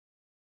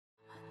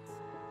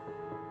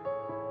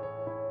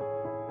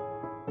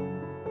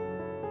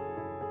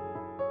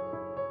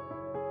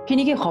พี่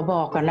นิกกี้ขอบ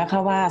อกก่อนนะคะ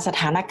ว่าส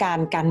ถานการ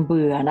ณ์การเ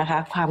บื่อนะคะ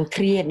ความเค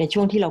รียดในช่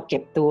วงที่เราเก็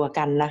บตัว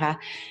กันนะคะ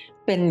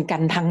เป็นกั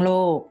นทั้งโล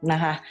กนะ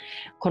คะ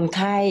คนไ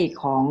ข้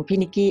ของพี่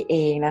นิกกี้เอ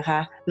งนะคะ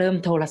เริ่ม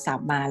โทรศัพ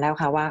ท์มาแล้ว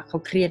ค่ะว่าเขา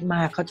เครียดม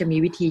ากเขาจะมี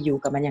วิธีอยู่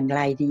กับมันอย่างไ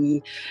รดี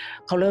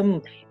เขาเริ่ม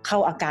เข้า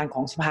อาการข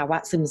องสภาวะ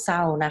ซึมเศร้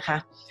านะคะ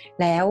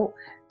แล้ว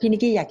พี่นิ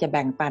กกี้อยากจะแ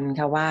บ่งปัน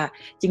ค่ะว่า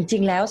จริ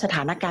งๆแล้วสถ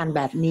านการณ์แ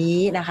บบนี้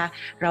นะคะ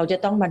เราจะ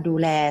ต้องมาดู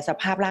แลส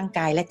ภาพร่างก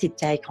ายและจิต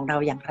ใจของเรา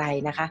อย่างไร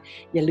นะคะ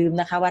อย่าลืม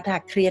นะคะว่าถ้า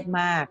เครียด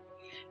มาก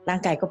ร่า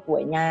งกายก็ป่ว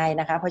ยง่าย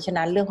นะคะเพราะฉะ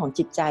นั้นเรื่องของ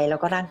จิตใจแล้ว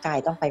ก็ร่างกาย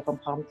ต้องไป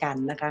พร้อมๆกัน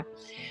นะคะ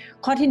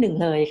ข้อที่หนึ่ง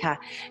เลยค่ะ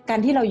การ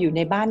ที่เราอยู่ใ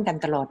นบ้านกัน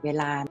ตลอดเว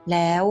ลาแ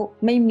ล้ว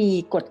ไม่มี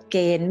กฎเก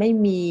ณฑ์ไม่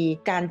มี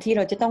การที่เ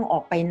ราจะต้องอ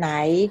อกไปไหน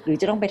หรือ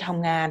จะต้องไปท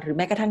ำงานหรือแ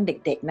ม้กระทั่งเ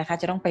ด็กๆนะคะ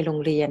จะต้องไปโรง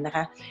เรียนนะค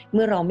ะเ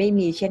มื่อเราไม่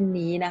มีเช่น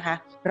นี้นะคะ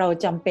เรา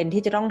จำเป็น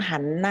ที่จะต้องหั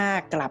นหน้า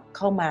กลับเ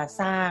ข้ามา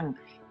สร้าง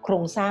โคร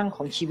งสร้างข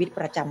องชีวิตป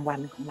ระจำวัน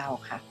ของเรา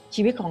ค่ะ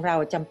ชีวิตของเรา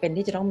จำเป็น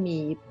ที่จะต้องมี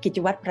กิจ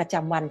วัตรประจ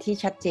ำวันที่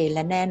ชัดเจนแล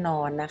ะแน่น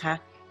อนนะคะ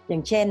อย่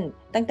างเช่น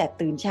ตั้งแต่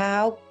ตื่นเช้า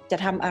จะ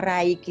ทำอะไร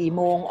กี่โ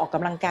มงออกก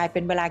ำลังกายเป็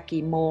นเวลา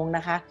กี่โมงน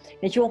ะคะ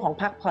ในช่วงของ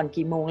พักผ่อน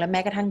กี่โมงและแม้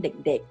กระทั่งเ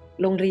ด็ก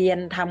ๆโรงเรียน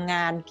ทำง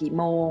านกี่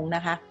โมงน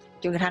ะคะ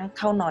จนกระทั่งเ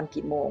ข้านอน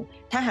กี่โมง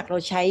ถ้าหากเรา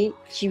ใช้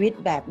ชีวิต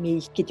แบบมี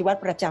กิจวัตร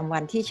ประจำวั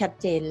นที่ชัด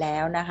เจนแล้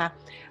วนะคะ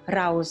เ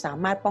ราสา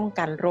มารถป้อง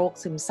กันโรค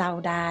ซึมเศร้า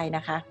ได้น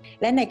ะคะ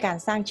และในการ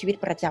สร้างชีวิต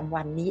ประจำ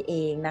วันนี้เอ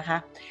งนะคะ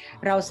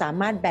เราสา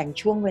มารถแบ่ง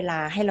ช่วงเวลา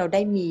ให้เราไ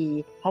ด้มี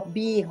ฮ็อบ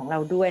บี้ของเรา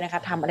ด้วยนะคะ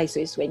ทำอะไร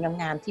สวยๆ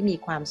งามๆที่มี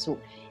ความสุ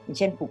ขอย่าง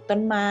เช่นปลูกต้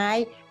นไม้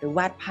หรือว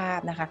าดภาพ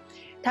นะคะ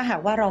ถ้าหา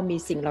กว่าเรามี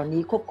สิ่งเหล่า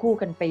นี้ควบคู่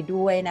กันไป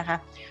ด้วยนะคะ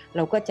เร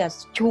าก็จะ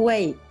ช่วย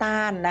ต้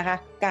านนะคะ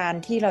การ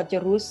ที่เราจะ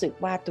รู้สึก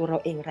ว่าตัวเรา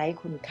เองไร้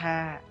คุณค่า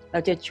เรา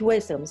จะช่วย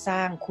เสริมสร้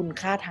างคุณ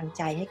ค่าทางใ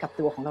จให้กับ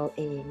ตัวของเราเ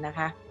องนะค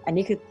ะอัน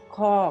นี้คือ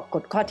ก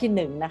ฎข้อ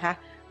ที่1นะคะ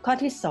ข้อ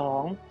ที่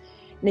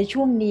2ใน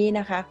ช่วงนี้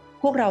นะคะ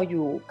พวกเราอ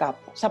ยู่กับ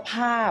สภ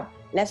าพ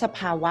และสภ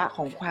าวะข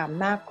องความ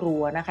น่ากลั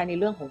วนะคะใน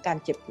เรื่องของการ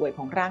เจ็บป่วยข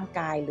องร่าง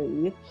กายหรือ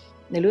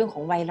ในเรื่องข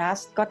องไวรัส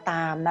ก็ต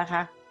ามนะค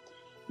ะ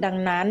ดัง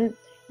นั้น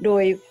โด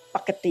ยป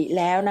กติ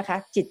แล้วนะคะ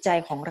จิตใจ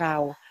ของเรา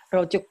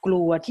จะก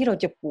ลัวที่เรา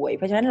จะป่วยเ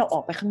พราะฉะนั้นเราอ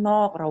อกไปข้างน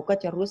อกเราก็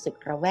จะรู้สึก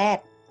ระแวด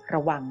ร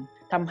ะวัง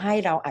ทำให้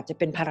เราอาจจะ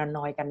เป็นพาราน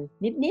อยกัน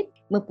นิด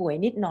ๆเมื่อป่วย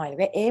นิดหน่อย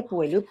ก็ป่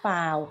วยหรือเป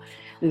ล่า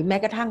หรือแม้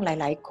กระทั่งห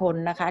ลายๆคน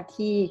นะคะ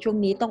ที่ช่วง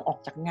นี้ต้องออก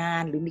จากงา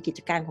นหรือมีกิจ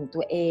การของตั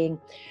วเอง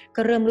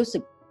ก็เริ่มรู้สึ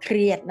กเค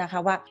รียดนะคะ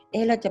ว่า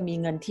เราจะมี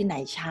เงินที่ไหน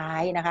ใช้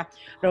นะคะ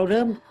เราเ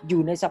ริ่มอ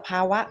ยู่ในสภ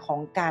าวะของ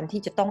การ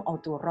ที่จะต้องเอา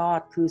ตัวรอ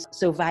ดคือ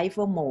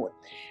survival mode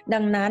ดั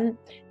งนั้น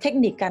เทค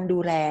นิคการดู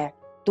แล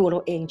ตัวเรา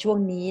เองช่วง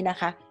นี้นะ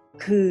คะ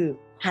คือ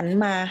หัน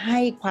มาให้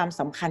ความ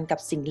สำคัญกับ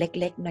สิ่งเ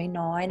ล็กๆ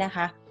น้อยๆนะค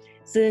ะ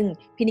ซึ่ง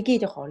พี่นิกกี้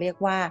จะขอเรียก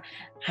ว่า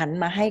หัน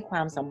มาให้คว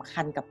ามสำ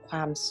คัญกับคว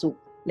ามสุข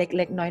เ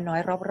ล็กๆน้อย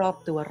ๆรอบ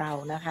ๆตัวเรา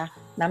นะคะ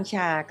น้ำช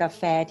ากาแ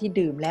ฟที่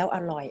ดื่มแล้วอ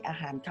ร่อยอา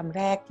หารคำแ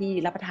รกที่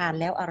รับประทาน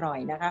แล้วอร่อย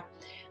นะคะ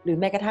หรือ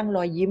แม้กระทั่งร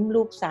อยยิ้ม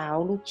ลูกสาว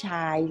ลูกช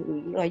ายหรื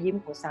อรอยยิ้ม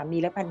ของสามี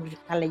และ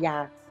ภรรยา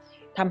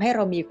ทำให้เร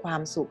ามีควา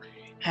มสุข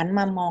หันม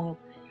ามอง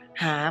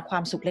หาควา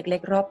มสุขเล็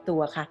กๆรอบตั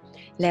วค่ะ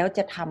แล้วจ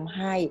ะทำใ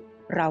ห้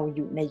เราอ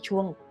ยู่ในช่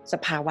วงส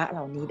ภาวะเห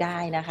ล่านี้ได้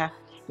นะคะ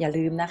อย่า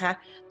ลืมนะคะ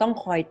ต้อง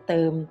คอยเ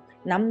ติม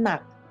น้ำหนั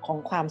กของ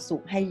ความสุ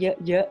ขให้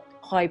เยอะ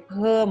ๆคอยเ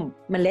พิ่ม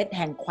เมล็ดแ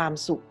ห่งความ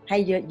สุขให้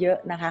เยอะ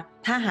ๆนะคะ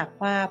ถ้าหาก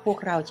ว่าพวก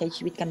เราใช้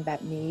ชีวิตกันแบ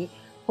บนี้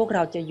พวกเร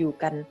าจะอยู่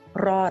กัน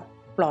รอด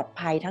ปลอด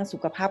ภัยทั้งสุ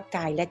ขภาพก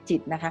ายและจิ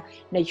ตนะคะ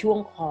ในช่วง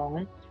ของ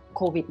โ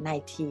ควิด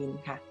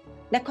 -19 ค่ะ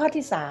และข้อ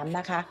ที่3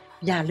นะคะ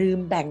อย่าลืม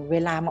แบ่งเว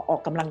ลามาออ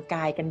กกำลังก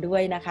ายกันด้ว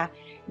ยนะคะ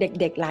เ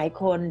ด็กๆหลาย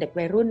คนเด็ก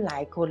วัยรุ่นหลา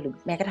ยคนหรือ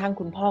แม้กระทั่ง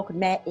คุณพ่อคุณ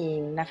แม่เอง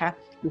นะคะ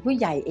หรือผู้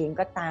ใหญ่เอง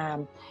ก็ตาม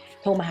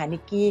โทรมาหานิ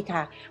กกี้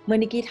ค่ะเมื่อ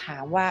นิกกี้ถา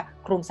มว่า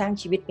โครงสร้าง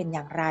ชีวิตเป็นอ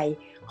ย่างไร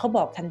เขาบ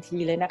อกทันที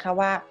เลยนะคะ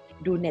ว่า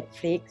ดู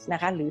Netflix นะ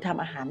คะหรือท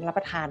ำอาหารรับป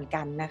ระทาน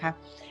กันนะคะ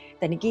แ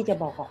ต่นิกกี้จะ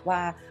บอกว่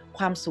าค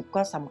วามสุข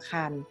ก็สำ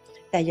คัญ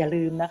แต่อย่า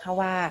ลืมนะคะ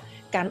ว่า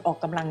การออก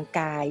กำลัง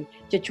กาย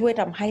จะช่วย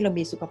ทำให้เรา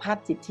มีสุขภาพ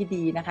จิตที่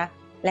ดีนะคะ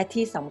และ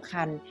ที่สำ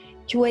คัญ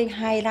ช่วยใ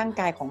ห้ร่าง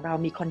กายของเรา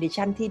มีคอนดิ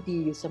ชันที่ดี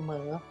อยู่เสม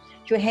อ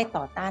ช่วยให้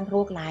ต่อต้านโร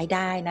คร้ายไ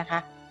ด้นะคะ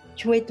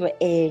ช่วยตัว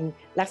เอง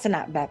ลักษณะ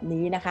แบบ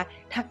นี้นะคะ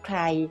ถ้าใคร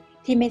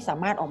ที่ไม่สา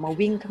มารถออกมา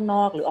วิ่งข้างน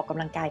อกหรือออกก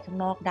ำลังกายข้าง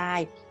นอกได้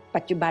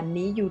ปัจจุบัน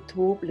นี้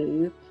YouTube หรือ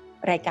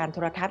รายการโท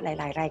รทัศน์ห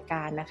ลายๆรายก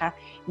ารนะคะ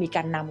มีก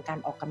ารนำการ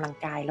ออกกำลัง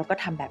กายแล้วก็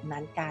ทำแบบ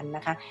นั้นกันน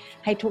ะคะ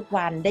ให้ทุก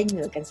วันได้เห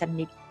งื่อกันสัก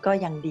นิดก็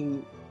ยังดี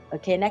โอ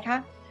เคนะคะ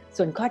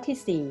ส่วนข้อ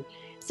ที่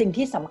4สิ่ง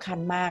ที่สำคัญ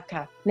มาก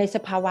ค่ะในส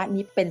ภาวะ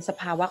นี้เป็นส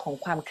ภาวะของ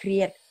ความเครี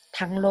ยด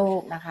ทั้งโล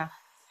กนะคะ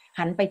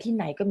หันไปที่ไ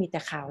หนก็มีแต่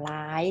ข่าว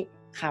ร้าย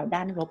ข่าวด้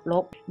านล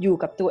บๆอยู่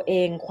กับตัวเอ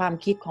งความ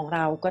คิดของเร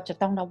าก็จะ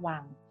ต้องระวั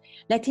ง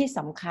และที่ส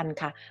ำคัญ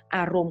ค่ะอ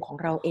ารมณ์ของ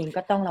เราเอง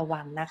ก็ต้องระ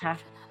วังนะคะ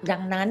ดั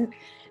งนั้น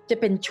จะ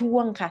เป็นช่ว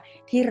งค่ะ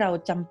ที่เรา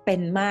จำเป็น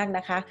มากน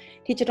ะคะ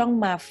ที่จะต้อง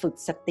มาฝึก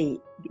สติ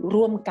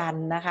ร่วมกัน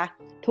นะคะ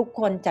ทุก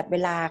คนจัดเว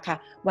ลาค่ะ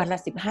วันละ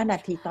15นา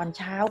ทีตอนเ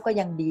ช้าก็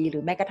ยังดีหรื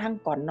อแม้กระทั่ง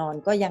ก่อนนอน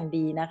ก็ยัง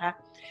ดีนะคะ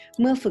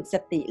เมื่อฝึกส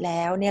ติแ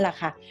ล้วเนี่ยแหละ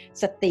ค่ะ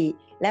สติ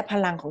และพ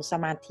ลังของส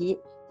มาธิ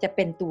จะเ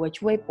ป็นตัว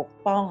ช่วยปก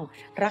ป้อง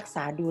รักษ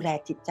าดูแล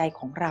จิตใจข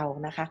องเรา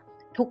นะคะ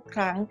ทุกค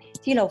รั้ง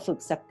ที่เราฝึก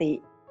สติ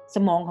ส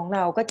มองของเร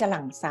าก็จะห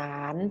ลั่งสา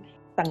ร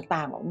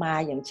ต่างๆออกมา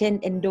อย่างเช่น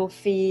เอนโด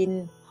ฟิน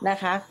นะ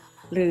คะ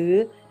หรือ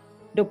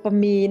โดปา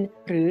มีน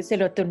หรือเซ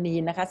โรโทนิ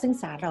นนะคะซึ่ง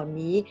สารเหล่า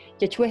นี้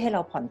จะช่วยให้เร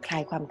าผ่อนคลา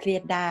ยความเครีย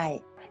ดได้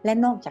และ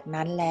นอกจาก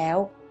นั้นแล้ว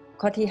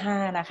ข้อที่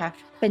5นะคะ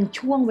เป็น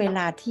ช่วงเวล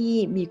าที่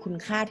มีคุณ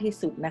ค่าที่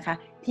สุดนะคะ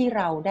ที่เ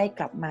ราได้ก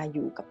ลับมาอ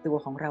ยู่กับตัว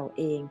ของเรา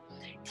เอง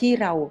ที่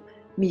เรา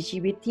มีชี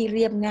วิตที่เ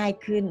รียบง่าย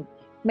ขึ้น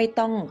ไม่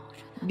ต้อง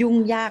ยุ่ง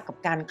ยากกับ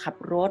การขับ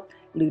รถ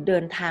หรือเดิ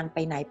นทางไป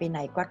ไหน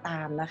ก็ต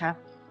ามนะคะ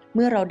เ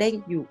มื่อเราได้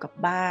อยู่กับ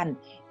บ้าน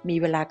มี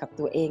เวลากับ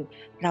ตัวเอง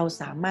เรา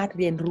สามารถ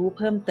เรียนรู้เ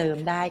พิ่มเติม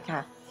ได้ค่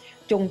ะ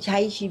จงใช้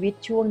ชีวิต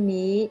ช่วง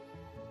นี้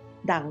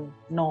ดั่ง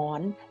หนอ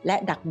นและ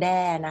ดักแด้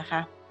นะค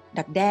ะ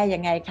ดักแด้ยั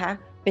งไงคะ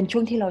เป็นช่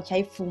วงที่เราใช้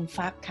ฟูม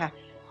ฟักค่ะ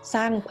ส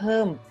ร้างเ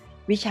พิ่ม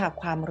วิชา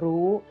ความ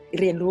รู้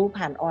เรียนรู้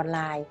ผ่านออนไล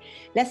น์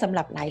และสำห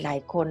รับหลาย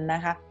ๆคนน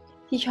ะคะ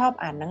ที่ชอบ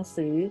อ่านหนัง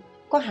สือ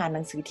ก็หาห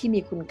นังสือที่มี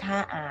คุณค่า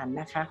อ่าน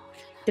นะคะ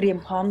เตรียม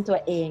พร้อมตัว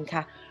เองค่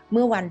ะเ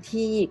มื่อวัน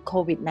ที่โค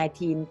วิด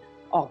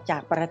 -19 ออกจา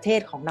กประเท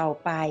ศของเรา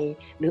ไป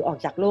หรือออก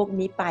จากโลก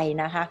นี้ไป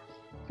นะคะ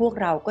พวก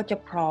เราก็จะ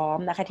พร้อม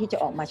นะคะที่จะ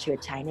ออกมาเฉิด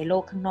ฉายในโล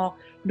กข้างนอก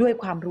ด้วย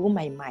ความรู้ใ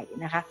หม่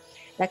ๆนะคะ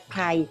และใค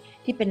ร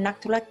ที่เป็นนัก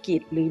ธุรกิจ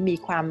หรือมี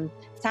ความ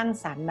สร้าง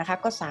สรรค์นะคะ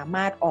ก็สาม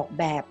ารถออก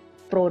แบบ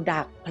โปรดั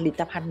กต์ผลิ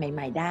ตภัณฑ์ให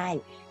ม่ๆได้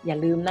อย่า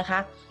ลืมนะคะ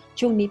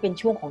ช่วงนี้เป็น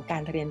ช่วงของกา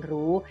รเรียน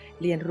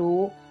รู้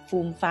ฟู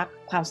มฟัก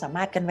ความสาม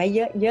ารถกันไว้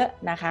เยอะ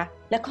ๆนะคะ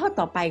และข้อ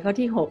ต่อไปข้อ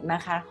ที่6น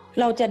ะคะ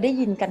เราจะได้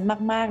ยินกัน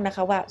มากๆนะค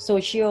ะว่า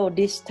social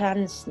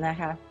distance นะ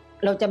คะ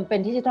เราจำเป็น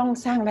ที่จะต้อง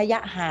สร้างระยะ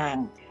ห่าง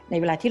ใน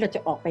เวลาที่เราจะ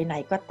ออกไปไหน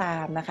ก็ตา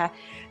มนะคะ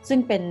ซึ่ง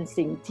เป็น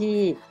สิ่งที่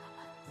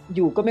อ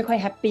ยู่ก็ไม่ค่อย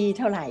แฮปปี้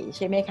เท่าไหร่ใ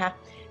ช่ไหมคะ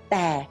แ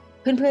ต่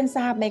เพื่อนๆท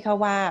ราบไหมคะ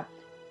ว่า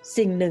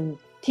สิ่งหนึ่ง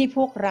ที่พ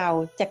วกเรา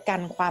จะกั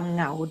นความเ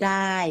หงาไ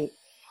ด้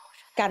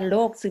กันโร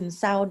คซึม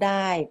เศร้าไ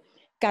ด้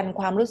กัน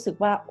ความรู้สึก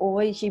ว่าโอ๊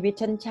ยชีวิต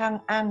ฉันช่าง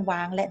อ้างว้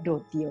างและโด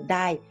ดเดี่ยวไ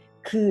ด้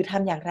คือท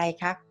ำอย่างไร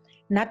คะ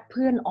นัดเ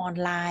พื่อนออน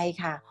ไลน์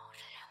ค่ะ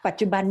ปัจ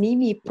จุบันนี้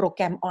มีโปรแก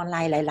รมออนไล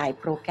น์หลายๆ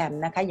โปรแกรม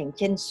นะคะอย่างเ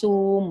ช่น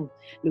Zoom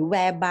หรือ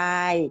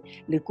Whereby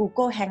หรือ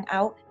Google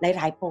Hangout ห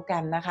ลายๆโปรแกร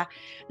มนะคะ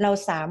เรา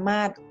สาม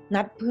ารถ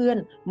นัดเพื่อน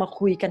มา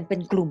คุยกันเป็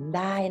นกลุ่มไ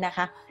ด้นะค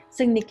ะ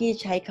ซึ่งนิกกี้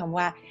ใช้คำ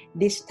ว่า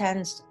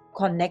distance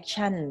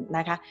connection น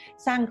ะคะ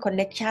สร้าง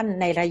connection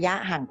ในระยะ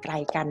ห่างไกล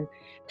กัน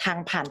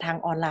ผ่านทาง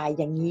ออนไลน์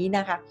อย่างนี้น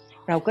ะคะ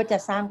เราก็จะ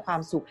สร้างควา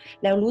มสุข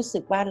แล้วรู้สึ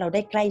กว่าเราไ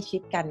ด้ใกล้ชิ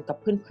ดกันกับ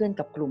เพื่อนๆ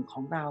กับกลุ่มข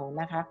องเรา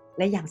นะคะแ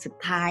ละอย่างสุด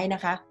ท้ายน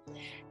ะคะ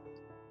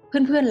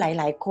เพื่อนๆห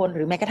ลายๆคนห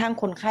รือแม้กระทั่ง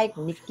คนไข้ขอ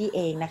งนิกกี้เ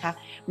องนะคะ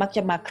มักจ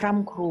ะมาคร่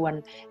ำครวญ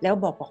แล้ว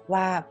บอก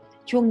ว่า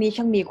ช่วงนี้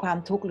ช่างมีความ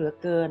ทุกข์เหลือ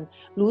เกิน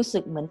รู้สึ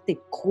กเหมือนติด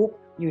คุก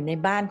อยู่ใน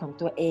บ้านของ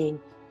ตัวเอง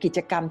กิจ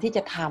กรรมที่จ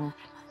ะท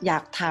ำอยา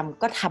กท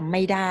ำก็ทำไ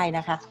ม่ได้น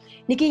ะคะ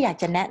นิกกี้อยาก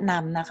จะแนะน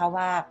ำนะคะ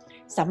ว่า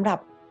สำหรับ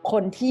ค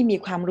นที่มี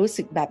ความรู้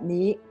สึกแบบ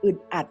นี้อึด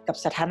อัดกับ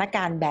สถานก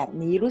ารณ์แบบ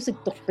นี้รู้สึก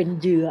ตกเป็น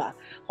เหยื่อ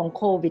ของโ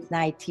ควิด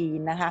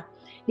 -19 นะคะ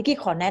นิกกี้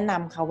ขอแนะน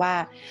ำค่ะว่า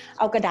เ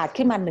อากระดาษ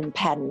ขึ้นมา1แ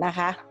ผ่นนะ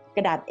คะก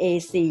ระดาษ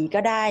A4 ก็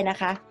ได้นะ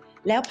คะ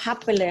แล้วพับ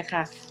ไปเลย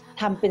ค่ะ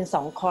ทำเป็น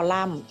2คอ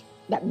ลัมน์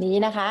แบบนี้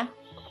นะคะ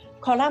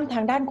คอลัมน์ท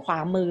างด้านขวา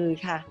มือ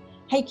ค่ะ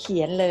ให้เขี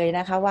ยนเลยน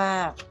ะคะว่า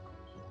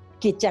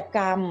กิจก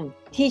รรม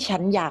ที่ฉั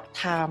นอยาก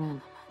ท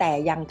ำแต่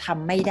ยังท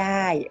ำไม่ไ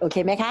ด้โอเค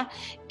ไหมคะ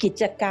กิ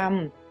จกรรม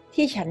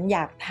ที่ฉันอย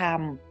ากท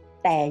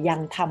ำแต่ยั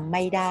งทำไ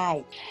ม่ได้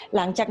ห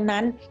ลังจาก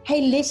นั้นให้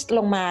ลิสต์ล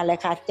งมาเลย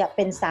ค่ะจะเ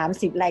ป็น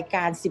30รายก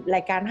าร10ร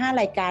ายการ5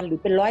รายการหรือ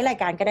เป็น100ราย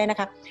การก็ได้นะ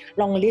คะ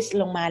ลองลิสต์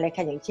ลงมาเลย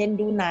ค่ะอย่างเช่น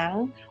ดูหนัง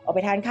ออกไป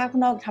ทานข้าวข้า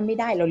งนอกทำไม่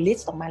ได้เราลิส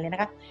ต์ออกมาเลยน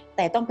ะคะแ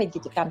ต่ต้องเป็น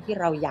กิจกรรมที่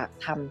เราอยาก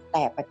ทำแ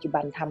ต่ปัจจุบั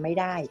นทำไม่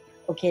ได้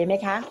โอเคไหม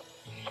คะ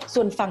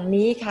ส่วนฝั่ง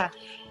นี้ค่ะ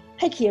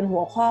ให้เขียนหั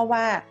วข้อ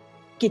ว่า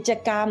กิจ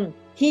กรรม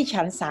ที่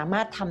ฉันสาม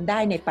ารถทำได้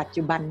ในปัจ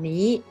จุบัน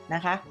นี้น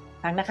ะคะ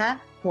ฟังนะคะ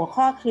หัว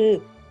ข้อคือ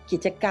กิ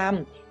จกรรม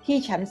ที่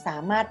ฉันสา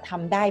มารถท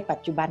ำได้ปั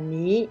จจุบัน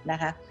นี้นะ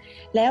คะ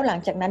แล้วหลัง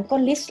จากนั้นก็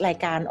ลิสต์ราย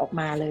การออก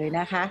มาเลย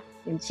นะคะ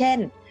อย่างเช่น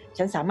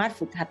ฉันสามารถ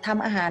ฝึกหัดท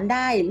ำอาหารไ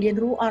ด้เรียน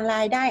รู้ออนไล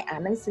น์ได้อ่า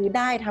นหนังสือไ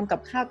ด้ทำกับ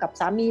ข้าวกับ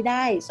สามีไ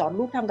ด้สอน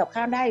ลูกทำกับ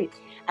ข้าวได้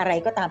อะไร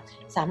ก็ตาม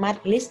สามารถ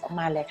ลิสต์ออก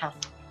มาเลยค่ะ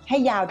ให้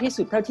ยาวที่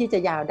สุดเท่าที่จะ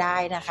ยาวได้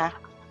นะคะ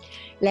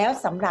แล้ว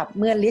สำหรับ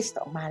เมื่อลิสต์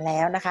ออกมาแล้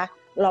วนะคะ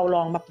เราล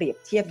องมาเปรียบ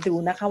เทียบดู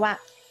นะคะว่า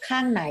ข้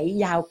างไหน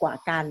ยาวกว่า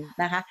กัน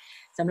นะคะ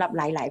สำหรับห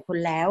ลายๆคน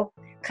แล้ว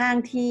ข้าง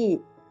ที่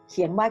เ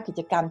ขียนว่ากิ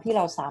จกรรมที่เ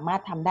ราสามาร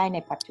ถทำได้ใน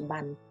ปัจจุบั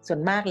นส่ว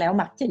นมากแล้ว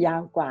มักจะยา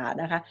วกว่า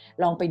นะคะ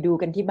ลองไปดู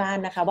กันที่บ้าน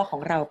นะคะว่าขอ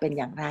งเราเป็น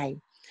อย่างไร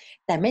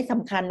แต่ไม่ส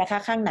ำคัญนะคะ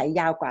ข้างไหน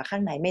ยาวกว่าข้า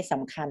งไหนไม่ส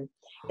ำคัญ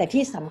แต่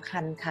ที่สำคั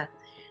ญค่ะ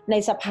ใน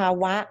สภา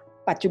วะ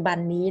ปัจจุบัน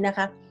นี้นะค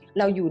ะ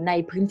เราอยู่ใน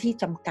พื้นที่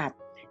จำกัด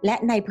และ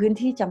ในพื้น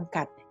ที่จำ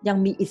กัดยัง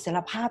มีอิสร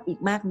ภาพอีก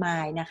มากมา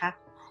ยนะคะ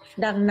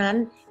ดังนั้น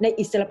ใน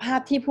อิสรภาพ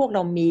ที่พวกเร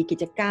ามีกิ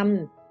จกรรม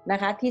นะ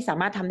คะที่สา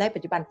มารถทำได้ปั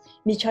จจุบัน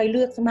มีช้อยเ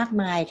ลือกมาก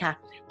มายค่ะ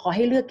ขอใ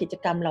ห้เลือกกิจ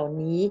กรรมเหล่า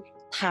นี้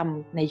ท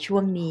ำในช่ว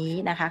งนี้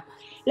นะคะ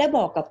และบ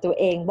อกกับตัว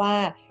เองว่า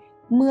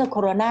เมื่อโค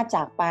วิดจ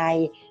ากไป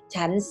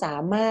ฉันสา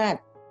มารถ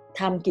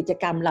ทำกิจ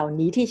กรรมเหล่า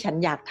นี้ที่ฉัน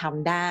อยากท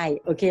ำได้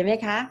โอเคไหม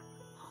คะ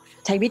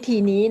ใช้วิธี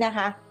นี้นะค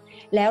ะ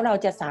แล้วเรา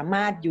จะสาม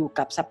ารถอยู่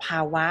กับสภา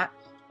วะ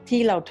ที่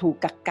เราถูก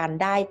กักกัน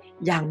ได้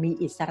อย่างมี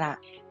อิสระ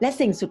และ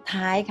สิ่งสุด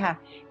ท้ายค่ะ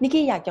นิก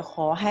กี้อยากจะข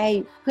อให้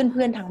เ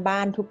พื่อนๆทางบ้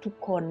านทุก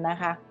ๆคนนะ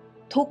คะ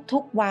ทุ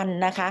กๆวัน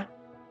นะคะ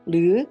ห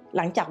รือห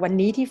ลังจากวัน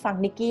นี้ที่ฟัง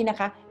นิกกี้นะ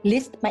คะลิ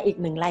สต์มาอีก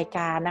1รายก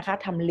ารนะคะ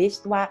ทำลิส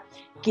ต์ว่า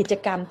กิจ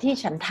กรรมที่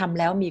ฉันทำ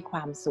แล้วมีคว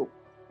ามสุข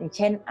อย่างเ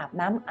ช่นอาบ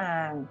น้ำอ่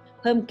าง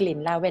เพิ่มกลิ่น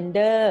ลาเวนเด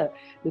อร์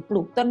หรือป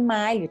ลูกต้นไ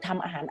ม้หรือท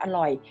ำอาหารอ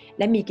ร่อยแ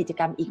ละมีกิจ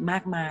กรรมอีกมา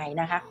กมาย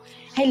นะคะ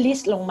ให้ลิส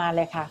ต์ลงมาเ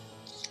ลยค่ะ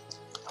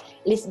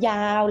ลิสต์ย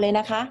าวเลย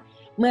นะคะ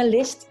เมื่อ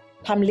ลิสต์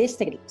ทำลิสต์เ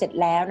สร็จ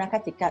แล้วนะคะ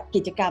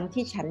กิจกรรม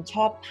ที่ฉันช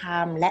อบท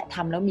ำและท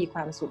ำแล้วมีคว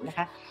ามสุขนะค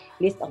ะ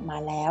ลิสต์ออกมา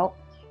แล้ว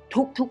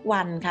ทุก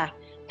วันค่ะ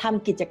ท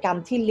ำกิจกรรม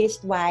ที่ลิส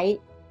ต์ไว้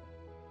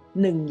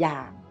1อย่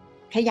าง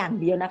แค่อย่าง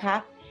เดียวนะคะ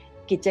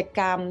กิจก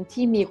รรม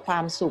ที่มีควา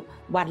มสุข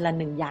วันละ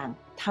1อย่าง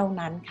เท่า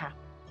นั้นค่ะ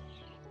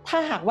ถ้า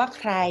หากว่า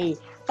ใคร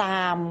ต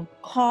าม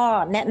ข้อ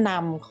แนะน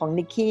ำของ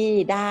นิกกี้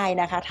ได้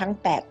นะคะทั้ง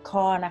8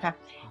ข้อนะคะ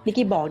นิก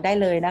กี้บอกได้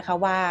เลยนะคะ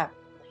ว่า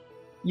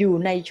อยู่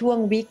ในช่วง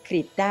วิก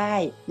ฤตได้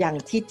อย่าง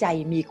ที่ใจ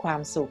มีควา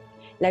มสุข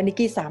แล้วนิก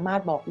กี้สามาร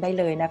ถบอกได้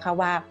เลยนะคะ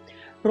ว่า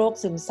โรค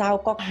ซึมเศร้า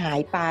ก็หา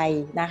ยไป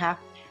นะคะ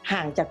ห่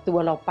างจากตัว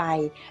เราไป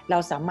เรา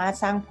สามารถ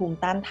สร้างภูมิ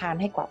ต้านทาน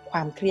ให้กับคว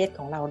ามเครียดข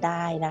องเราไ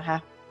ด้นะคะ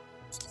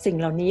สิ่ง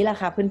เหล่านี้ล่ะ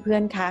ค่ะเพื่อ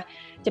นๆคะ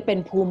จะเป็น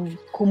ภูมิ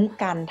คุ้ม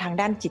กันทาง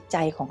ด้านจิตใจ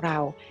ของเรา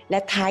และ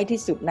ท้ายที่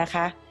สุดนะค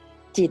ะ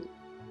จิต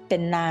เป็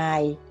นนา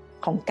ย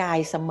ของกาย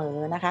เสมอ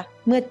นะคะ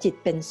เมื่อจิต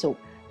เป็นสุข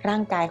ร่า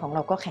งกายของเร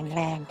าก็แข็งแ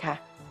รงค่ะ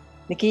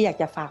นิกกี้อยาก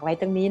จะฝากไว้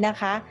ตรงนี้นะ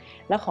คะ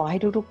แล้วขอให้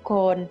ทุกๆค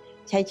น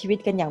ใช้ชีวิต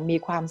กันอย่างมี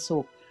ความสุ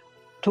ข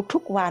ทุ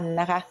กๆวัน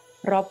นะคะ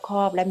รอบค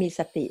อบและมีส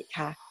ติ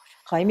ค่ะ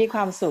ขอให้มีคว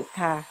ามสุข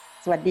ค่ะ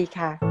สวัสดี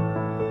ค่ะ